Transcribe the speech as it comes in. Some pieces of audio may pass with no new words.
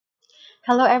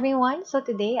Hello everyone. So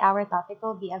today our topic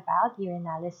will be about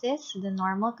urinalysis, the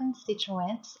normal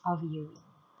constituents of urine.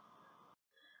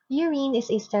 Urine is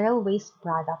a sterile waste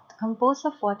product composed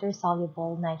of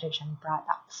water-soluble nitrogen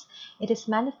products. It is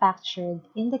manufactured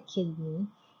in the kidney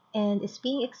and is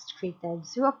being excreted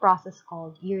through a process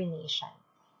called urination.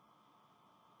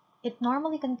 It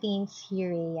normally contains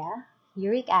urea,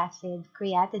 uric acid,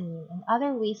 creatinine, and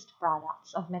other waste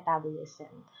products of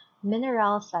metabolism,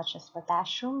 minerals such as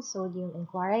potassium, sodium, and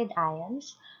chloride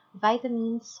ions,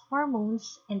 vitamins,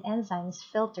 hormones, and enzymes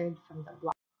filtered from the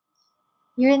blood.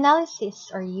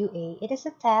 Urinalysis, or UA, it is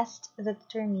a test that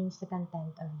determines the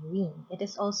content of urine. It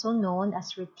is also known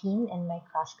as routine and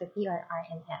microscopy, or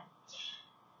RNM.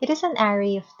 It is an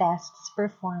array of tests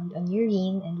performed on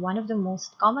urine and one of the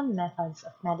most common methods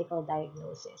of medical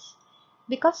diagnosis.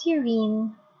 Because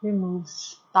urine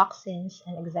removes toxins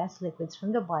and excess liquids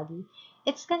from the body,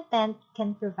 its content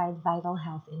can provide vital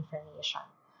health information.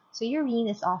 So urine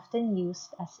is often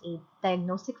used as a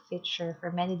diagnostic feature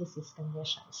for many disease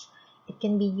conditions. It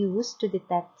can be used to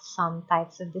detect some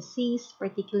types of disease,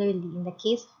 particularly in the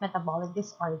case of metabolic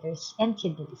disorders and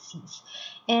kidney disease.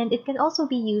 And it can also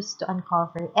be used to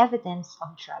uncover evidence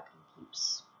of drug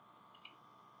abuse.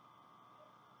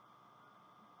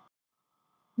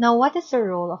 Now, what is the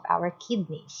role of our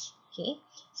kidneys? Okay,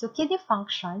 so kidney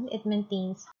function, it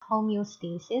maintains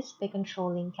homeostasis by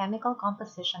controlling chemical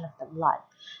composition of the blood.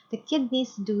 The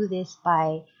kidneys do this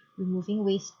by removing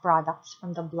waste products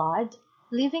from the blood,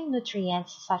 leaving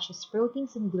nutrients such as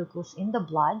proteins and glucose in the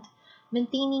blood,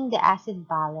 maintaining the acid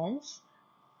balance,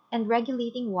 and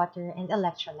regulating water and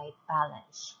electrolyte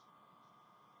balance.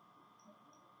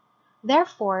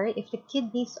 Therefore, if the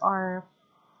kidneys are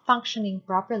functioning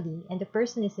properly and the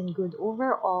person is in good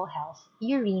overall health,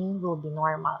 urine will be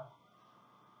normal.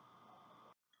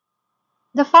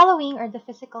 The following are the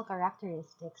physical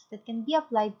characteristics that can be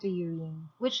applied to urine,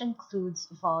 which includes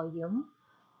volume,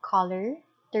 color,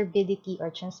 turbidity or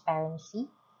transparency,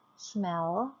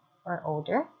 smell or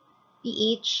odor,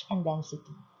 pH, and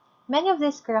density. Many of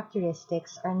these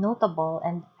characteristics are notable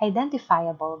and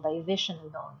identifiable by vision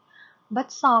alone,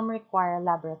 but some require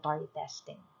laboratory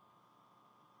testing.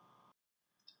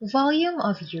 Volume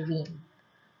of urine.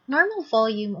 Normal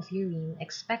volume of urine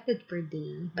expected per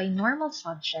day by normal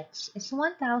subjects is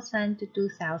 1,000 to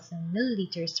 2,000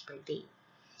 milliliters per day,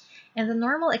 and the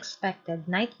normal expected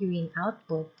night urine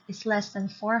output is less than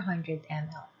 400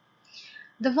 ml.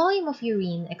 The volume of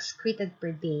urine excreted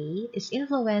per day is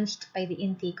influenced by the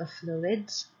intake of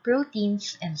fluids,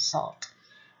 proteins, and salt.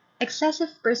 Excessive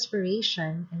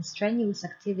perspiration and strenuous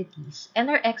activities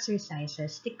and/or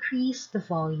exercises decrease the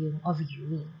volume of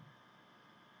urine.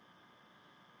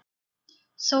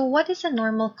 So what is a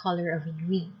normal color of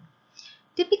urine?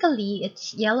 Typically,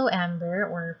 it's yellow amber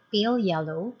or pale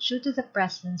yellow due to the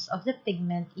presence of the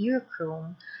pigment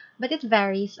urochrome, but it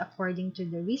varies according to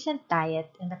the recent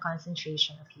diet and the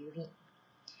concentration of urine.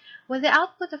 When the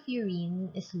output of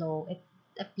urine is low, it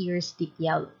appears deep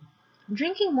yellow.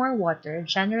 Drinking more water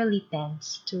generally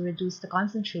tends to reduce the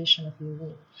concentration of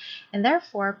urine and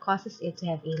therefore causes it to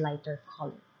have a lighter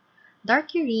color.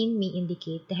 Dark urine may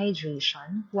indicate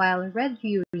dehydration, while red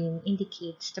urine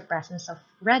indicates the presence of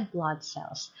red blood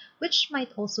cells, which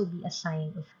might also be a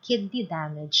sign of kidney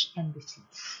damage and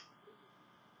disease.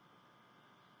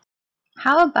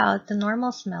 How about the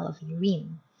normal smell of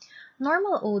urine?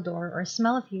 Normal odor or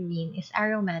smell of urine is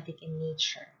aromatic in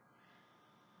nature.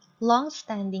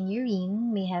 Long-standing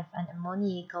urine may have an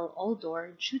ammoniacal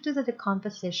odor due to the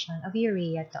decomposition of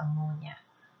urea to ammonia.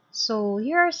 So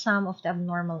here are some of the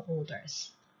abnormal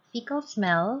odors. Fecal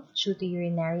smell due to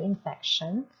urinary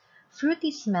infection,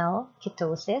 fruity smell,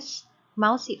 ketosis,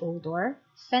 mousy odor,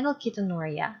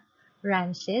 phenylketonuria,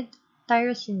 rancid,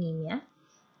 tyrosinemia,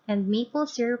 and maple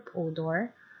syrup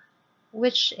odor,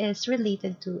 which is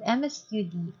related to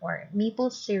MSUD or maple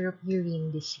syrup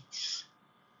urine disease.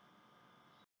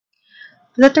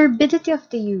 The turbidity of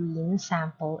the urine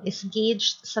sample is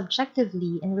gauged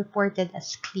subjectively and reported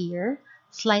as clear,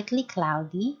 slightly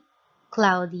cloudy,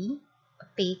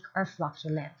 opaque, or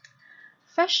flocculent.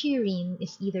 Fresh urine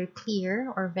is either clear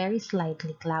or very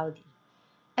slightly cloudy.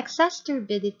 Excess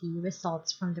turbidity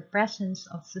results from the presence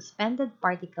of suspended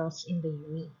particles in the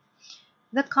urine,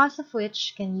 the cause of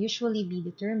which can usually be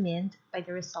determined by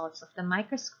the results of the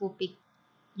microscopic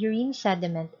urine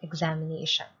sediment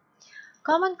examination.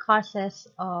 Common causes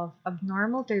of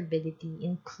abnormal turbidity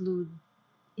include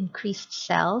increased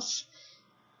cells,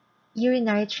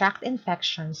 urinary tract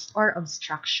infections, or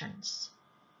obstructions.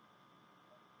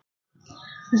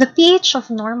 The pH of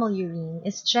normal urine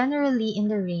is generally in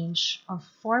the range of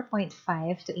 4.5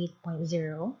 to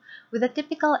 8.0, with a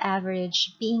typical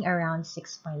average being around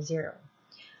 6.0.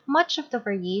 Much of the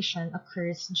variation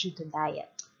occurs due to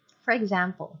diet. For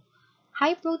example,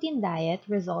 high-protein diet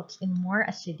results in more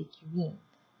acidic urine,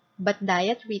 but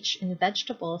diet rich in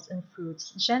vegetables and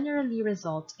fruits generally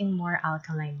results in more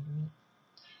alkaline urine.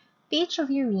 pH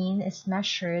of urine is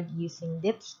measured using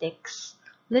dipsticks,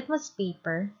 litmus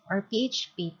paper, or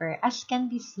pH paper as can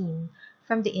be seen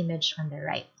from the image on the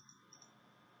right.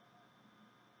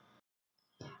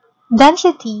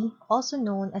 Density, also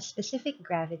known as specific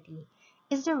gravity,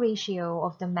 is the ratio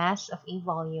of the mass of a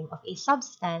volume of a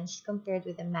substance compared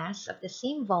with the mass of the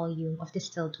same volume of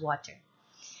distilled water.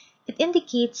 It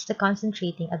indicates the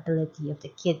concentrating ability of the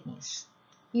kidneys.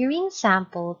 Urine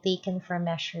sample taken for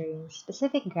measuring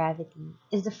specific gravity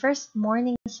is the first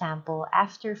morning sample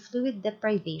after fluid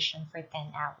deprivation for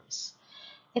 10 hours.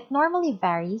 It normally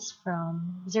varies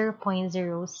from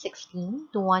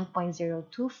 0.016 to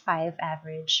 1.025,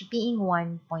 average being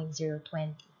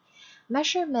 1.020.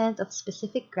 Measurement of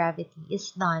specific gravity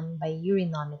is done by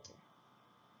urinometer.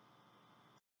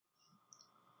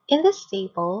 In this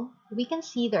table, we can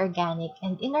see the organic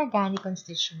and inorganic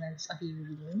constituents of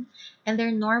urine and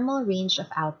their normal range of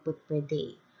output per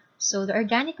day. So the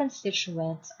organic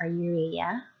constituents are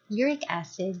urea, uric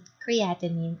acid,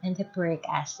 creatinine, and hippuric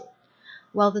acid,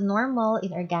 while the normal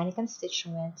inorganic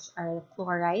constituents are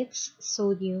chlorides,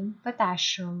 sodium,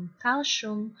 potassium,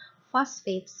 calcium,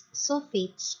 phosphates,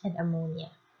 sulfates, and ammonia.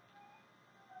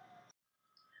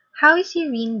 How is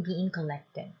urine being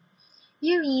collected?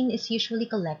 Urine is usually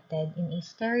collected in a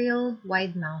sterile,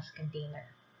 wide-mouth container.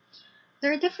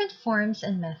 There are different forms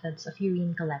and methods of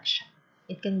urine collection.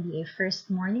 It can be a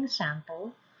first morning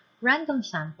sample, random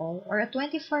sample, or a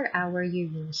 24-hour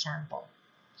urine sample.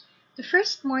 The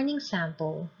first morning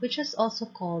sample, which is also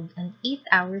called an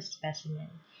 8-hour specimen,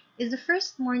 is the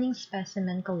first morning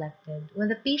specimen collected when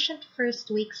the patient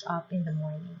first wakes up in the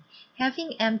morning,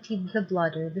 having emptied the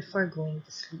bladder before going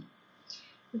to sleep.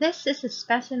 This is a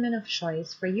specimen of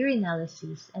choice for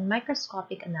urinalysis and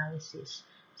microscopic analysis,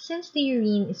 since the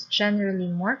urine is generally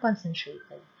more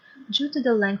concentrated due to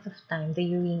the length of time the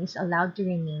urine is allowed to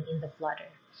remain in the bladder,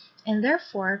 and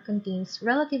therefore contains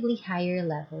relatively higher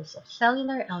levels of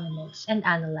cellular elements and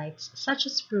analytes such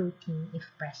as protein if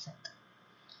present.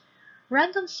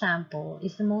 Random sample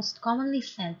is the most commonly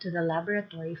sent to the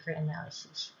laboratory for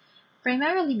analysis,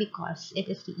 primarily because it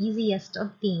is the easiest to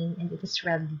obtain and it is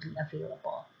readily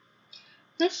available.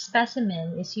 This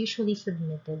specimen is usually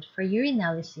submitted for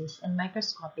urinalysis and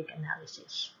microscopic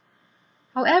analysis.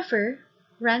 However,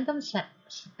 random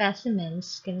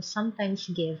specimens can sometimes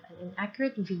give an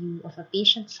inaccurate view of a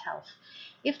patient's health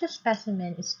if the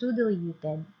specimen is too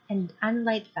diluted and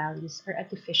analyte values are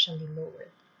artificially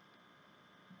lowered.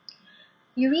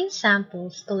 Urine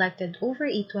samples collected over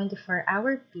a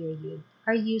 24-hour period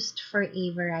are used for a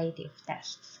variety of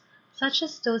tests, such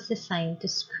as those designed to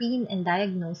screen and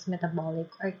diagnose metabolic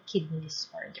or kidney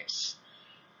disorders.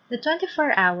 The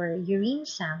 24-hour urine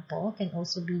sample can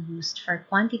also be used for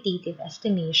quantitative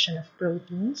estimation of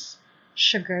proteins,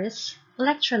 sugars,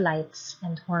 electrolytes,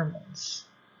 and hormones.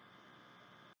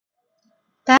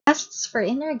 Tests for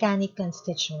inorganic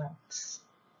constituents.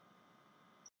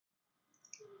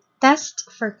 Test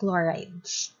for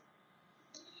chlorides.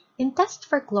 In test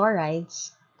for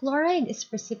chlorides, chloride is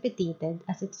precipitated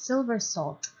as its silver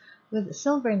salt with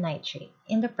silver nitrate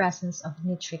in the presence of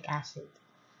nitric acid.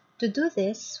 To do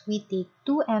this, we take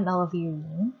 2 ml of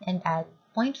urine and add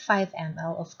 0.5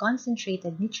 ml of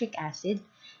concentrated nitric acid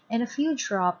and a few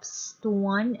drops to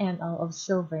 1 ml of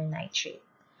silver nitrate.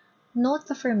 Note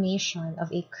the formation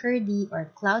of a curdy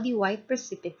or cloudy white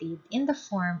precipitate in the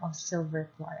form of silver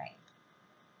chloride.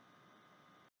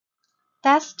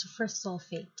 Test for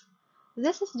sulfate.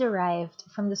 This is derived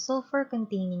from the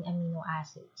sulfur-containing amino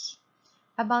acids.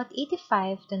 About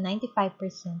 85 to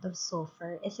 95% of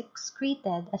sulfur is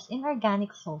excreted as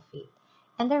inorganic sulfate,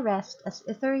 and the rest as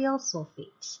ethereal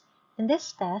sulfates. In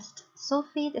this test,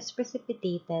 sulfate is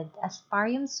precipitated as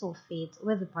barium sulfate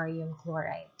with barium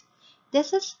chloride.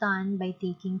 This is done by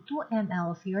taking 2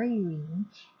 ml of your urine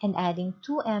and adding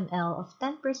 2 ml of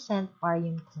 10%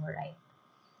 barium chloride.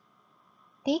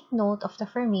 Take note of the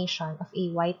formation of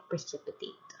a white precipitate.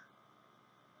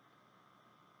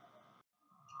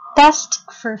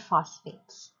 Test for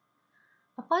phosphates.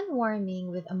 Upon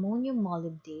warming with ammonium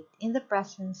molybdate in the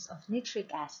presence of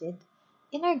nitric acid,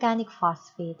 inorganic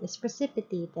phosphate is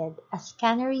precipitated as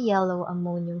canary yellow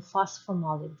ammonium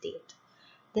phosphomolybdate.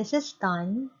 This is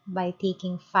done by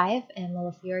taking 5 ml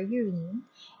of your urine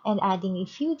and adding a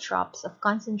few drops of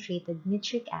concentrated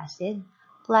nitric acid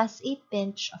plus a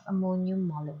pinch of ammonium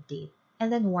molybdate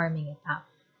and then warming it up.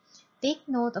 Take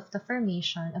note of the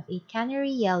formation of a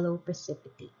canary yellow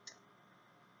precipitate.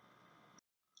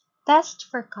 Test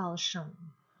for calcium.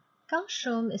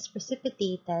 Calcium is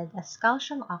precipitated as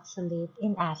calcium oxalate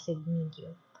in acid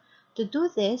medium. To do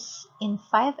this, in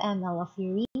 5 ml of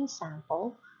urine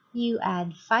sample, you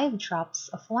add 5 drops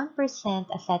of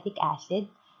 1% acetic acid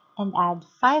and add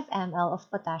 5 ml of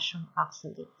potassium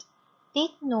oxalate.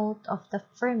 Take note of the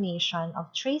formation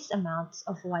of trace amounts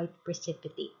of white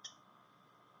precipitate.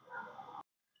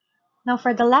 Now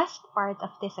for the last part of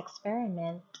this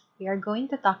experiment, we are going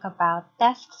to talk about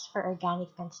tests for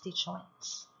organic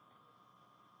constituents.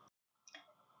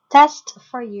 Test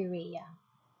for urea.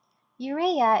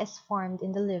 Urea is formed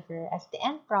in the liver as the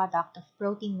end product of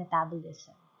protein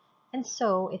metabolism, and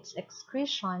so its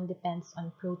excretion depends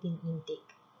on protein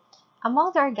intake.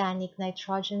 Among the organic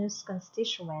nitrogenous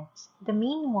constituents, the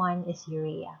main one is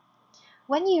urea.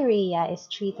 When urea is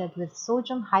treated with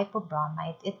sodium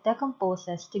hypobromite, it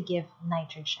decomposes to give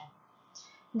nitrogen.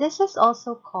 This is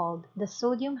also called the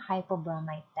sodium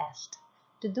hypobromite test.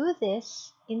 To do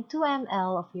this, in 2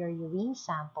 ml of your urine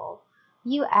sample,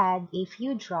 you add a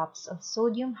few drops of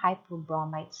sodium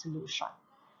hypobromite solution.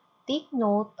 Take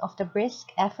note of the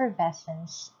brisk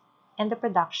effervescence and the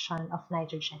production of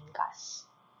nitrogen gas.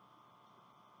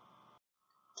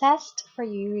 Test for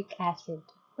uric acid,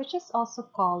 which is also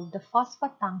called the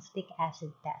phosphotungstic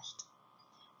acid test.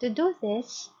 To do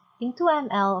this, in 2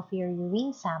 ml of your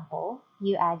urine sample,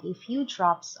 you add a few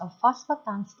drops of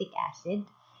phosphotungstic acid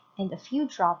and a few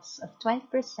drops of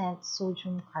 20%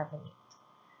 sodium carbonate.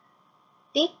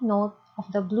 Take note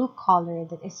of the blue color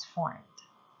that is formed.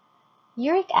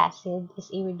 Uric acid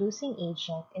is a reducing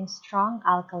agent in strong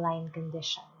alkaline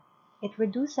condition. It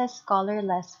reduces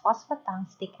colorless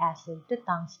phosphotungstic acid to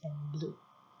tungsten blue.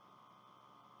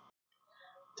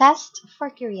 Test for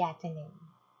creatinine.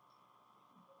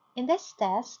 In this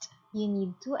test, you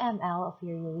need 2 ml of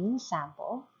your urine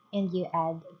sample and you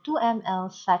add 2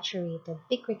 ml saturated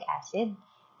picric acid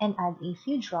and add a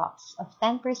few drops of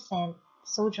 10%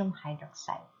 sodium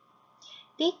hydroxide.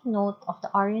 Take note of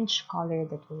the orange color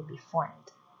that will be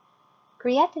formed.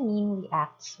 Creatinine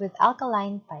reacts with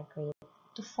alkaline picrate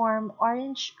to form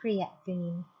orange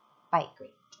creatinine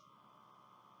picrate.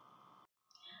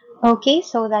 Okay,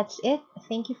 so that's it.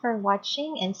 Thank you for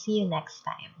watching and see you next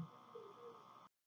time.